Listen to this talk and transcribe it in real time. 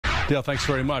Dale, thanks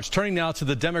very much. Turning now to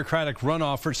the Democratic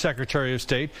runoff for Secretary of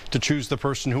State to choose the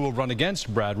person who will run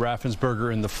against Brad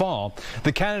Raffensperger in the fall.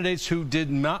 The candidates who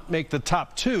did not make the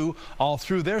top two all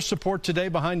threw their support today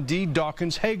behind D.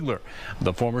 Dawkins Hagler.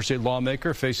 The former state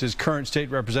lawmaker faces current state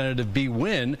representative B.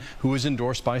 Wynn, who is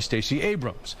endorsed by Stacey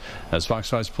Abrams. As Fox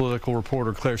 5's political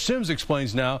reporter Claire Sims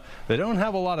explains now, they don't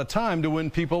have a lot of time to win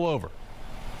people over.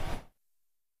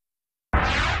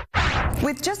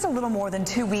 With just a little more than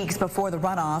 2 weeks before the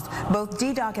runoff, both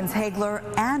D. Dawkins Hagler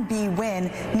and B.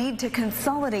 Wynn need to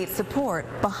consolidate support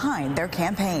behind their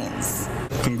campaigns.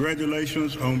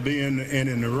 Congratulations on being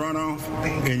in the runoff,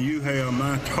 and you have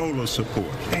my total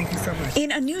support. Thank you so much.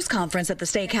 In a news conference at the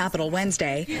state capitol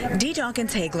Wednesday, D.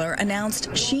 Dawkins Hagler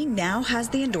announced she now has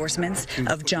the endorsements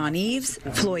of John Eves,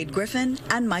 Floyd Griffin,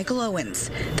 and Michael Owens,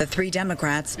 the three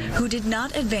Democrats who did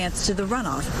not advance to the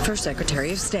runoff for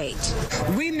Secretary of State.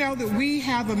 We know that we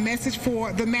have a message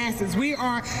for the masses. We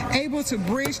are able to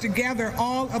bridge together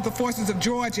all of the forces of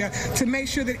Georgia to make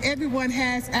sure that everyone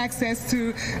has access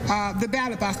to the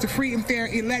ballot box, to free and fair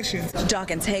elections.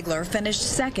 Dawkins Hagler finished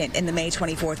second in the May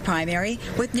 24th primary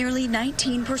with nearly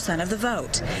 19% of the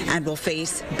vote and will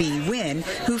face B. Wynn,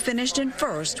 who finished in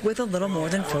first with a little more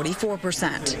than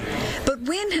 44%. But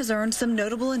Wynn has earned some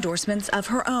notable endorsements of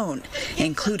her own,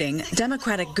 including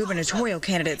Democratic gubernatorial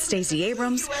candidate Stacey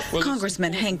Abrams,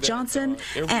 Congressman Hank Johnson,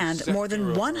 and more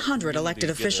than 100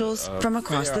 elected officials from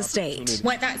across the state.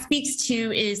 What that speaks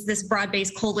to is this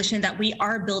broad-based coalition that we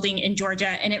are building in Georgia,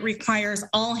 and it requires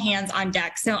all hands on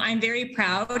deck. So I'm very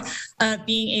proud of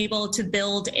being able to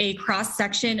build a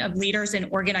cross-section of leaders and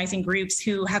organizing groups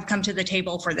who have come to the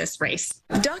table for this race.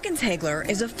 Dawkins Hagler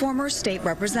is a former state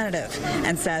representative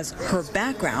and says her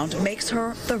background makes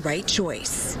her the right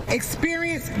choice.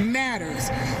 Experience matters.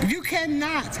 You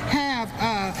cannot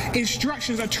have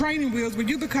instructions or training wheels when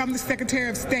you become the Secretary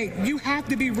of State. You have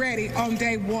to be ready on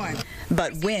day one.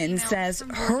 But Wynn says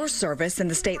her service in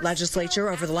the state legislature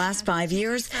over the last 5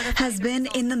 years has been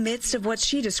in the midst of what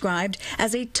she described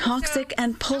as a toxic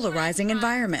and polarizing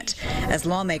environment, as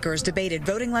lawmakers debated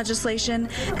voting legislation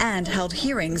and held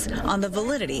hearings on the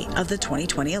validity of the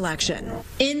 2020 election.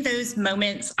 In those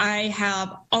moments, I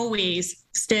have always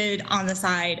stood on the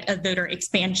side of voter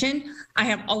expansion. I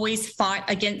have always fought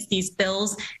against these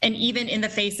bills, and even in the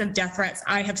face of death threats,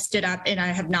 I have stood up and I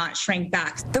have not shrank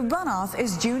back. The runoff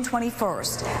is June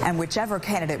 21st, and whichever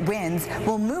candidate wins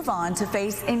will move on to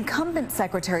face incumbent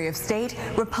Secretary of State,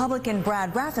 Republican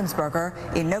Brad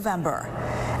Raffensperger, in November.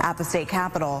 At the state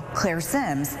capitol, Claire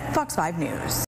Sims, Fox 5 News.